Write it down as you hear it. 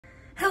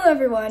Hello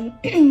everyone.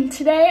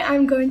 Today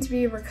I'm going to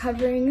be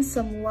recovering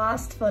some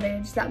lost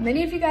footage that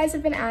many of you guys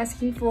have been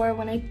asking for.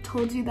 When I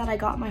told you that I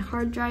got my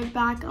hard drive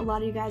back, a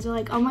lot of you guys are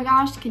like, oh my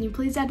gosh, can you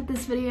please edit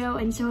this video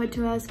and show it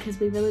to us because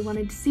we really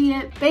wanted to see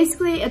it.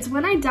 Basically, it's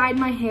when I dyed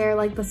my hair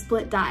like the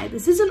split dye.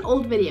 This is an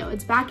old video.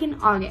 It's back in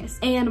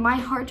August and my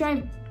hard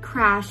drive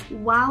crashed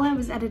while I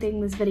was editing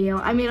this video.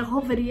 I made a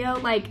whole video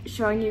like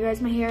showing you guys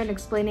my hair and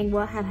explaining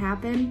what had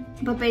happened,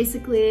 but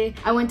basically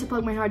I went to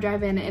plug my hard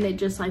drive in and it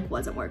just like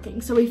wasn't working.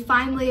 So we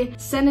finally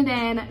sent it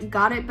in,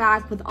 got it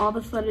back with all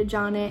the footage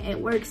on it. It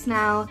works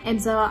now,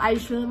 and so I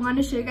just really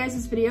wanted to show you guys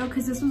this video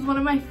because this was one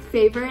of my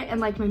favorite and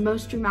like my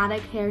most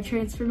dramatic hair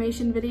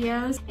transformation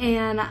videos,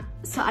 and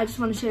so I just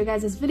want to show you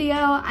guys this video.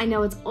 I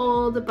know it's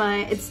old,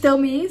 but it's still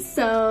me,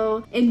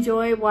 so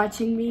enjoy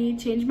watching me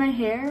change my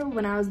hair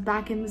when I was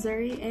back in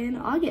Missouri in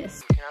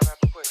August.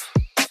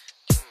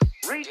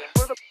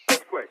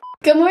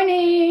 Good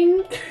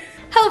morning!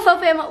 Hello Fo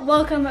Fam,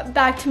 welcome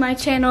back to my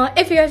channel.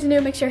 If you guys are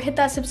new, make sure to hit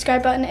that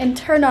subscribe button and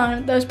turn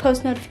on those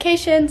post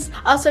notifications.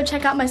 Also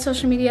check out my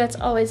social media, it's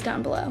always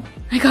down below.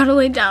 I gotta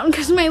lay down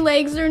because my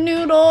legs are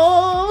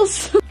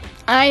noodles.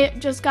 I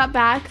just got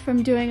back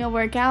from doing a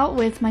workout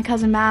with my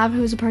cousin Mav,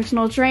 who's a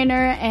personal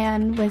trainer,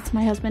 and with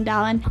my husband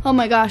Dallin. Oh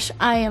my gosh,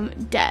 I am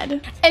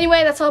dead.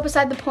 Anyway, that's all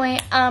beside the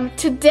point.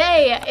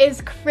 Today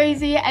is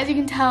crazy. As you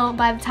can tell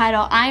by the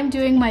title, I'm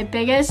doing my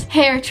biggest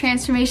hair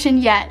transformation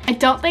yet. I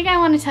don't think I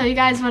want to tell you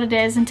guys what it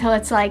is until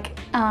it's like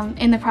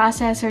in the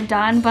process or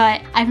done,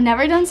 but I've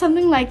never done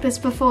something like this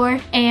before,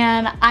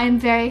 and I'm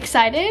very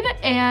excited,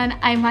 and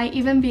I might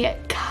even be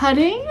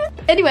cutting.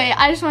 Anyway,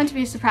 I just want it to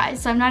be a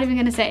surprise, so I'm not even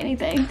gonna say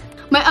anything.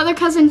 My other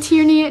cousin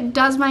Tierney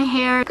does my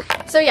hair.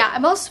 So yeah,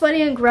 I'm all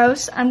sweaty and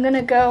gross. I'm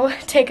gonna go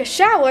take a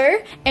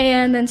shower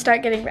and then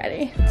start getting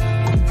ready.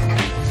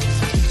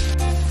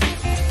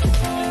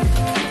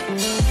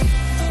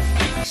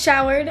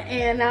 Showered,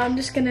 and now I'm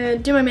just gonna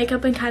do my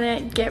makeup and kind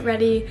of get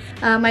ready.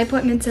 My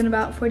appointment's in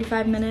about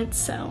 45 minutes,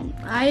 so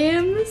I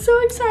am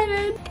so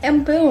excited.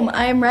 And boom,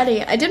 I am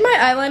ready. I did my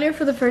eyeliner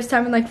for the first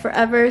time in like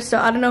forever, so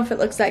I don't know if it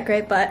looks that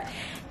great, but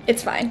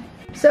it's fine.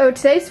 So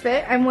today's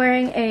fit, I'm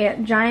wearing a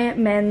giant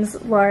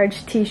men's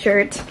large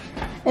t-shirt,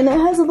 and it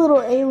has a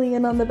little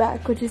alien on the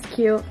back, which is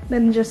cute.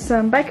 Then just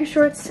some biker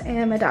shorts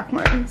and my Doc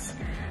Martens.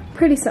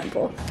 Pretty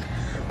simple.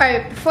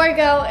 Alright, before I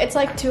go, it's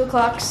like 2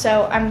 o'clock,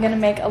 so I'm gonna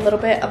make a little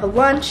bit of a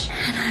lunch,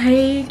 and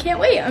I can't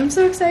wait. I'm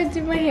so excited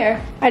to do my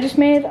hair. I just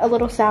made a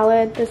little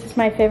salad. This is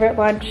my favorite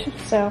lunch,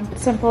 so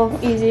simple,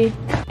 easy,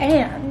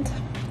 and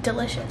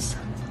delicious.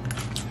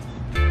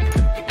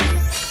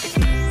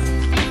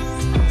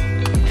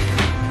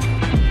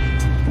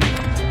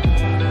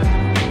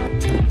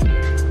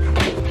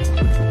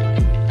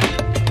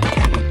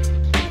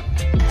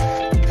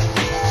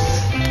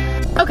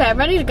 Okay, I'm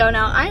ready to go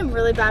now. I am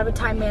really bad with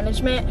time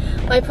management.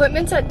 My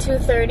appointment's at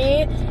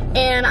 2:30,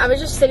 and I was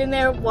just sitting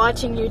there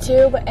watching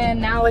YouTube,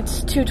 and now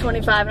it's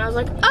 2:25, and I was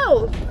like,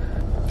 oh,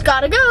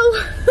 gotta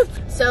go.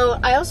 So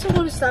I also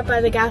want to stop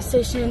by the gas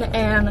station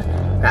and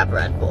grab a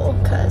Red Bull,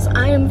 because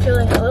I am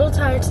feeling a little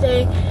tired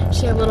today.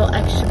 Just need a little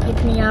extra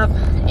pick-me-up,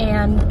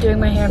 and doing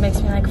my hair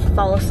makes me like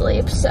fall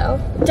asleep, so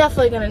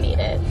definitely gonna need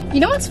it. You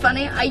know what's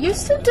funny? I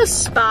used to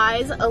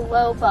despise a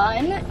low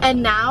bun,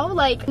 and now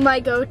like my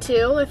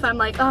go-to, if I'm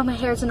like, oh, my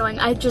hair's annoying,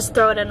 I just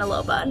throw it in a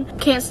low bun.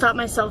 Can't stop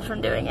myself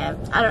from doing it.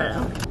 I don't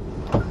know.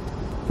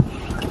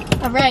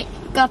 All right.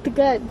 Got the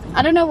good.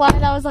 I don't know why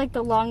that was like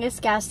the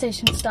longest gas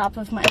station stop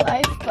of my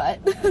life, but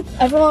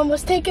everyone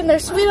was taking their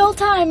sweet old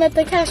time at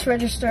the cash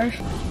register.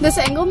 This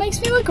angle makes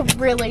me look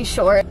really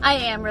short. I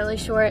am really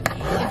short.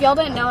 If y'all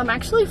didn't know, I'm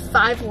actually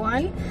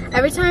 5'1".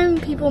 Every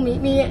time people meet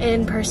me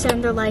in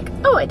person, they're like,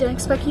 oh, I didn't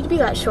expect you to be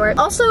that short.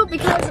 Also,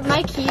 because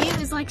my key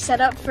is like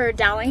set up for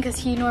Dallin, because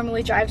he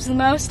normally drives the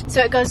most,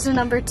 so it goes to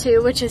number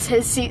 2, which is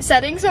his seat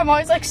setting, so I'm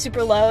always like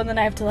super low, and then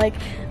I have to like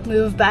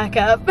move back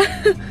up.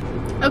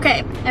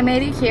 Okay, I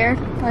made it here.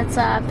 Let's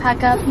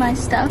pack up my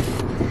stuff,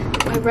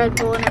 my Red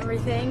Bull and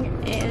everything,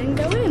 and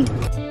go in.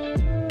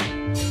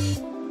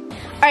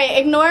 All right,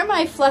 ignore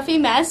my fluffy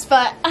mess,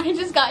 but I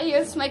just got here.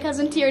 This is my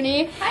cousin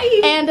Tierney.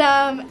 Hi. And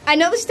I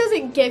know this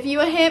doesn't give you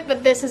a hint,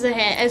 but this is a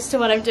hint as to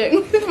what I'm doing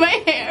with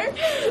my hair.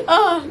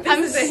 Oh,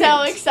 I'm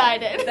so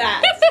excited.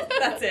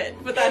 That's it,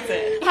 but that's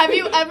it. Have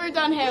you ever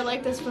done hair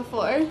like this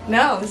before?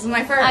 No, this is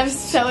my first. I'm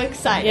so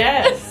excited.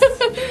 Yes.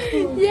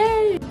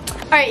 Yay.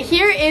 All right,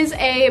 here is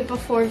a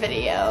before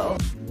video.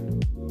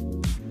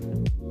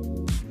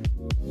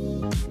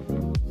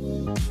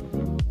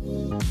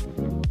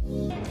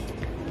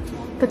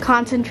 The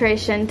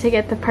concentration to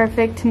get the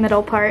perfect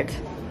middle part.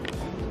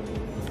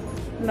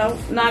 Nope,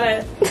 not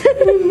it.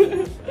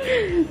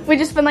 We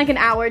just spent like an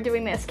hour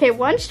doing this. Okay,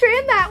 one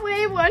strand that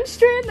way, one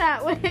strand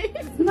that way.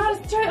 Not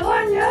a straight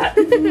line yet.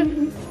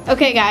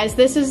 Okay guys,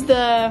 this is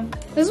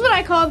what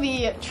I call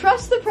the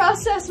trust the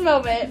process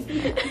moment.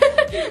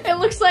 It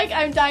looks like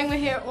I'm dyeing my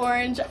hair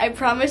orange. I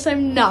promise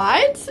I'm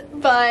not,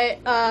 but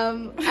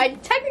I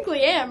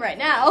technically am right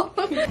now.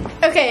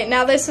 Okay,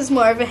 now this is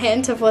more of a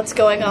hint of what's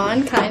going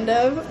on, kind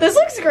of. This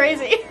looks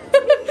crazy.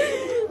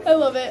 I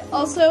love it.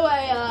 Also,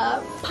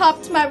 I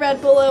popped my Red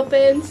Bull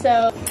open,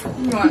 so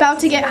I'm about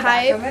to get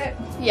hype.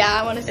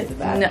 Yeah, I want to see the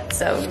back.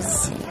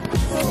 Nutsos.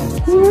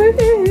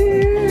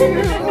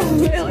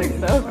 It looks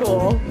so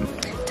cool.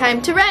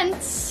 Time to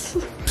rinse.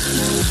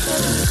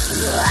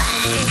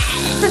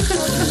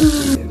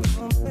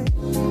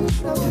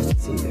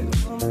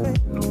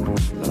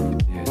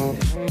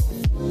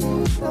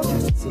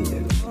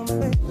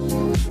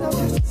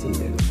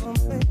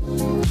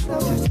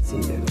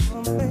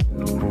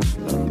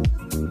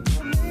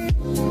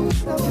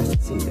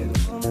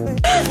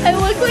 I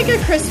look like a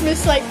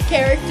Christmas-like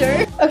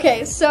character.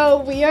 Okay,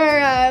 so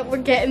we're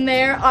getting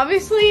there.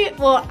 Obviously,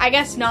 well, I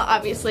guess not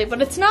obviously,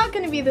 but it's not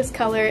gonna be this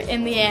color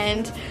in the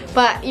end.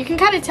 But you can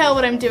kind of tell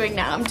what I'm doing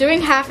now. I'm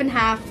doing half and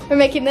half. We're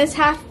making this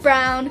half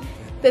brown,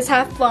 this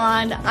half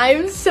blonde.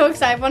 I'm so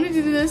excited. I wanted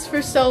to do this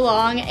for so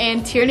long,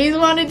 and Tierney's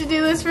wanted to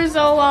do this for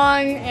so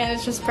long, and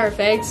it's just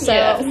perfect. So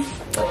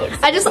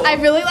Yes. I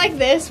really like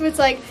this, where it's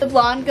like the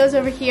blonde goes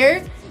over here,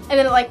 and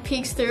then it like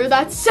peeks through.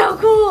 That's so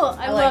cool.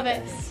 I love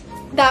it. This.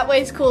 That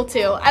way's cool too.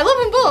 I love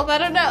them both. I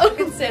don't know. You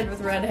can stand with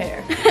red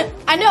hair.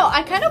 I know.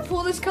 I kind of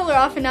pulled this color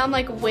off, and now I'm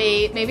like,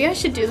 wait, maybe I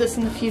should do this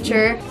in the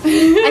future.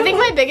 I think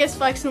my biggest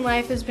flex in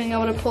life is being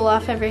able to pull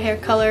off every hair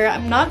color.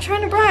 I'm not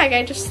trying to brag.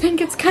 I just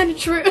think it's kind of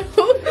true.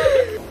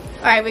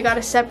 All right, we got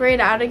to separate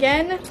out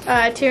again.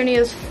 Tierney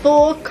is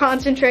full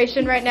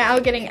concentration right now,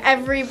 getting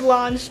every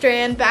blonde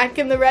strand back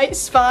in the right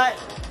spot.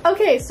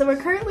 Okay, so we're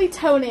currently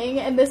toning,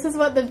 and this is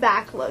what the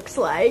back looks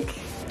like.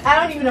 I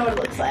don't even know what it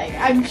looks like.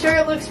 I'm sure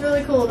it looks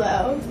really cool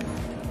though.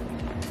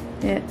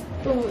 Yeah.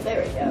 Ooh,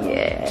 there we go.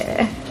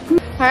 Yeah.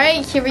 All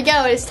right, here we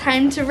go. It's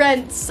time to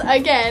rinse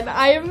again.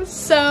 I am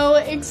so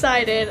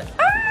excited.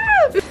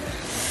 Ah!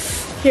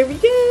 Here we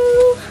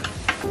go.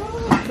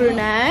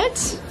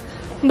 Brunette,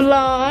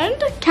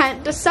 blonde,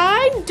 can't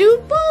decide,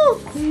 do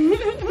both.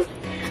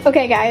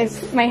 Okay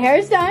guys, my hair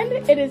is done.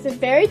 It is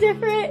very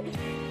different.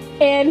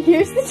 And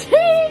here's the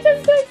change.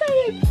 I'm so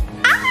excited.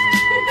 Ah!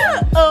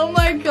 Oh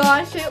my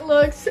gosh, it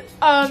looks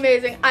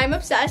amazing. I'm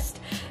obsessed.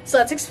 So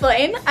let's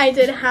explain. I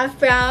did half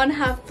brown,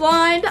 half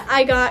blonde.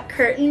 I got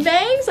curtain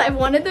bangs. I've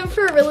wanted them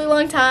for a really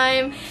long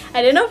time.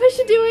 I didn't know if I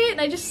should do it,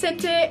 and I just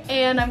sent it,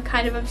 and I'm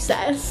kind of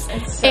obsessed.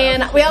 So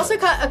and we also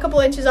cut a couple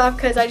inches off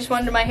because I just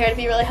wanted my hair to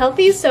be really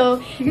healthy,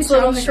 so it's a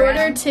little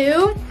shorter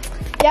too.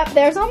 Yep,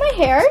 there's all my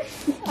hair.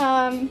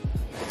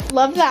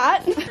 Love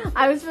that.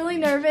 I was really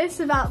nervous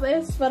about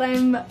this, but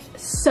I'm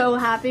so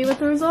happy with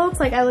the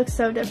results. Like, I look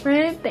so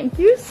different. Thank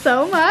you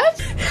so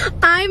much.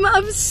 I'm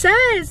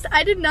obsessed.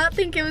 I did not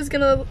think it was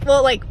gonna,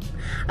 well, like,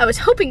 I was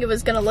hoping it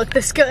was gonna look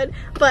this good,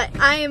 but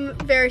I am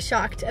very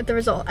shocked at the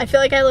result. I feel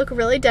like I look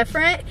really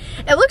different.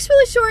 It looks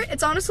really short.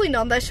 It's honestly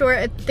not that short.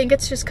 I think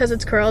it's just because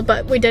it's curled,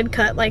 but we did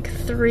cut like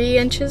 3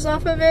 inches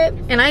off of it.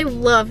 And I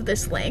love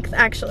this length,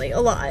 actually,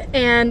 a lot.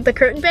 And the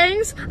curtain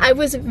bangs, I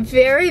was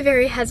very,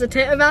 very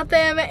hesitant about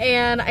them,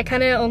 and I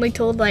kind of only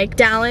told like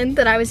Dallin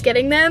that I was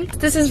getting them.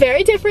 This is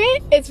very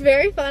different. It's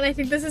very fun. I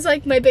think this is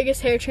like my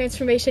biggest hair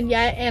transformation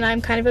yet, and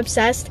I'm kind of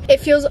obsessed. It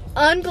feels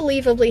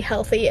unbelievably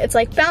healthy. It's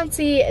like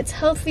bouncy, it's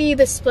healthy,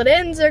 the split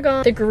ends are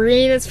gone, the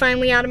green is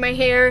finally out of my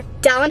hair.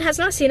 Dallin has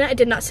not seen it. I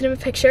did not send him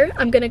a picture.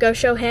 I'm gonna go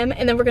show him,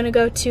 and then we're gonna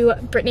go to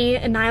Brittany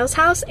and Niall's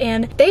house,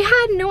 and they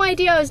had no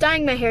idea I was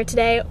dyeing my hair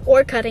today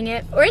or cutting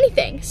it or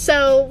anything.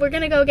 So we're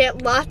gonna go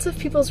get lots of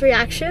people's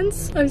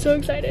reactions. I'm so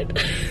excited.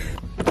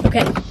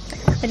 Okay,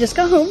 I just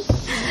got home,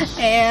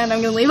 and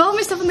I'm gonna leave all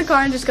my stuff in the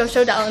car and just go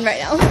show Dallin right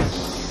now.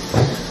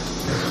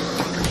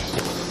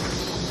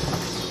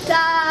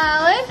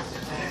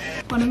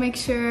 Dallin, wanna make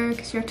sure,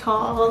 because you're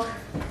tall.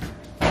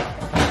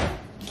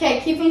 Okay,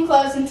 keep them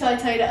closed until I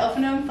tell you to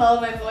open them.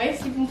 Follow my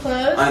voice. Keep them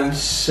closed. I'm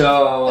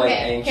so like,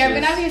 okay, anxious. here, I'm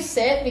gonna have you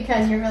sit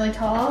because you're really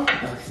tall.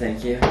 Oh,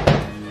 thank you.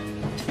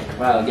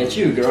 Wow, get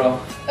you, girl.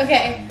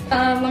 Okay,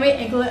 let me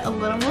angle it a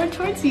little more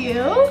towards you.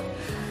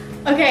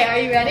 Okay, are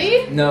you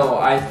ready? No,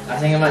 I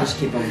think I might just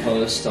keep them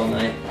closed all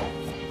night.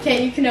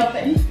 Okay, you can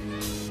open.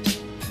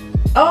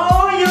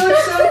 Oh, you look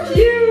so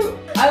cute!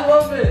 I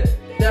love it.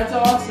 That's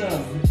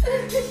awesome.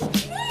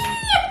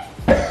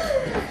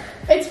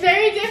 It's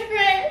very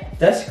different.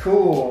 That's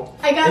cool.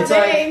 I got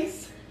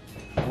bangs.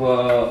 Like,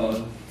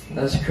 whoa,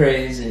 that's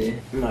crazy.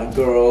 My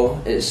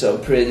girl is so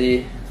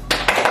pretty.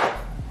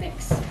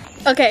 Thanks.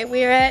 Okay,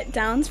 we are at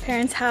Dallin's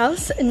parents'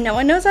 house. No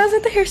one knows I was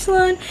at the hair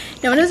salon.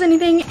 No one knows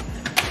anything.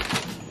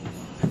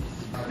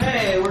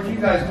 Hey, where'd you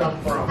guys come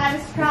from? I'm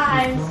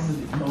surprised.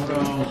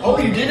 Oh,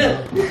 you did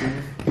it!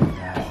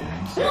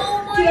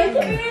 Oh my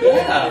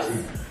goodness.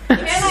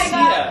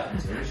 Yeah.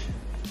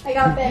 I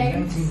got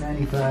bangs.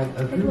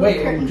 1995.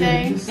 Wait, curtain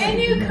bangs. And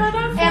you cut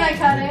off. And I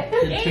cut it.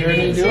 Did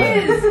Tierney do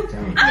it?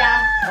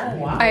 Yeah. Oh,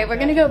 wow. Alright, we're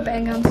gonna go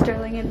bang on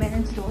Sterling and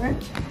Marin's door.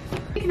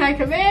 Can I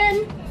come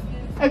in?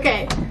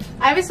 Okay,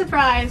 I have a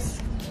surprise.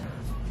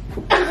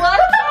 What the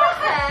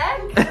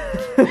heck?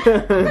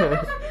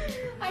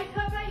 I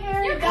cut my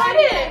hair. You cut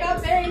it! I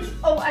got bangs.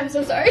 Oh, I'm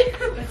so sorry.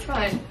 That's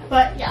fine.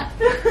 But yeah.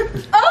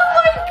 Oh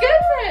my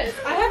goodness!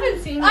 I haven't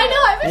seen you. I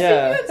know, I haven't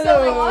seen you in so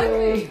long.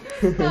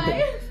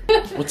 Hi.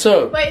 What's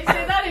up? Wait,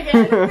 say that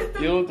again.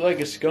 You look like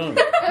a skunk.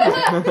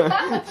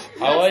 I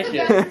like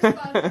it.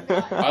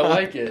 I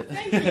like it.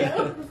 Thank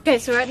you. Okay,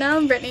 so right now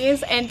I'm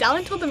Brittany's, and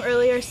Dallin told them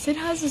earlier Sid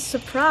has a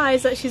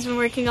surprise that she's been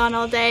working on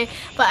all day,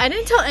 but I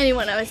didn't tell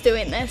anyone I was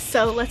doing this,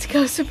 so let's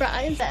go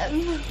surprise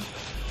them.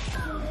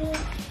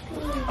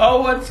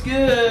 Oh, what's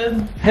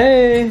good?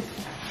 Hey!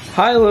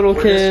 Hi, little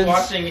We're kids.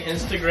 just watching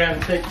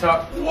Instagram,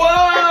 TikTok.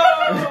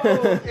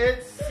 Whoa!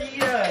 It's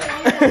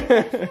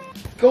Sia.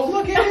 Go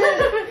look at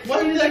it. Why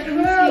do you like it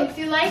out?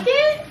 Do you like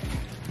it?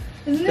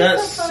 Isn't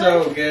That's it so fun?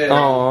 so good.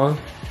 Aw.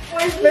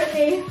 Where's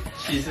Brittany?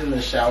 She's in the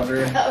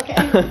shower. Oh, okay.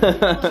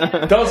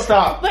 Don't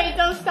stop. Wait,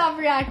 don't stop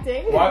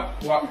reacting.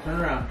 Walk,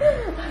 turn around. Do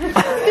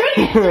it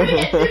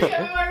again. We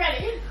weren't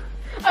ready.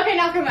 Okay,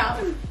 now come out.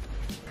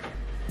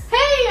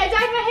 Hey, I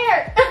dyed my hair.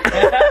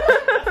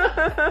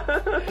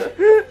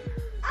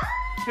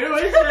 Who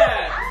is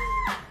that?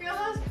 Feel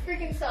how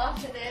freaking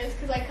soft it is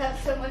because I cut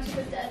so much of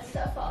the dead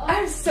stuff off.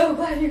 I'm so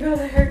glad you got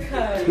a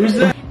haircut. Who's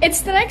that?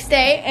 It's the next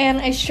day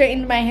and I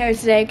straightened my hair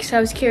today because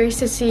I was curious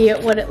to see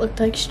what it looked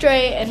like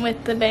straight and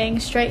with the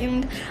bangs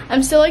straightened.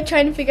 I'm still like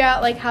trying to figure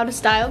out like how to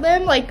style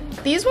them. Like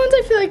these ones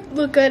I feel like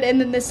look good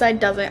and then this side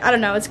doesn't. I don't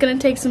know, it's gonna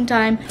take some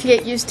time to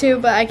get used to,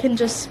 but I can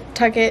just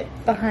tuck it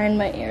behind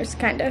my ears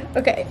kinda.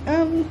 Okay,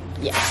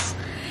 yes.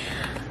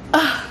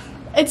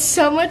 It's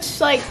so much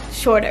like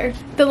shorter.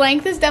 The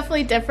length is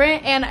definitely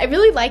different and I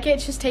really like it.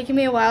 It's just taking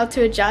me a while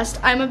to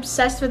adjust. I'm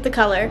obsessed with the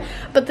color,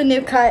 but the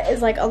new cut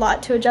is like a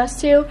lot to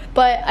adjust to.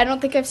 But I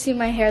don't think I've seen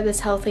my hair this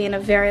healthy in a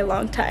very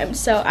long time.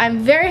 So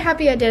I'm very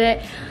happy I did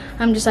it.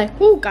 I'm just like,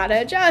 ooh,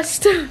 gotta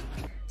adjust.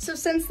 So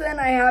since then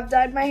I have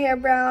dyed my hair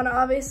brown.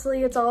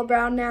 Obviously it's all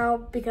brown now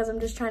because I'm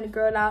just trying to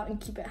grow it out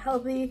and keep it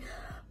healthy.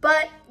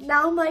 But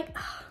now I'm like,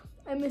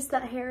 I miss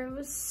that hair. It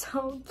was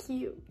so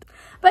cute.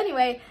 But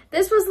anyway,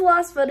 this was the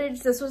last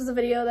footage. This was the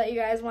video that you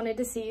guys wanted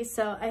to see.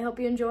 So I hope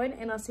you enjoyed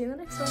and I'll see you in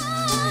the next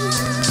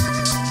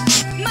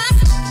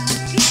one.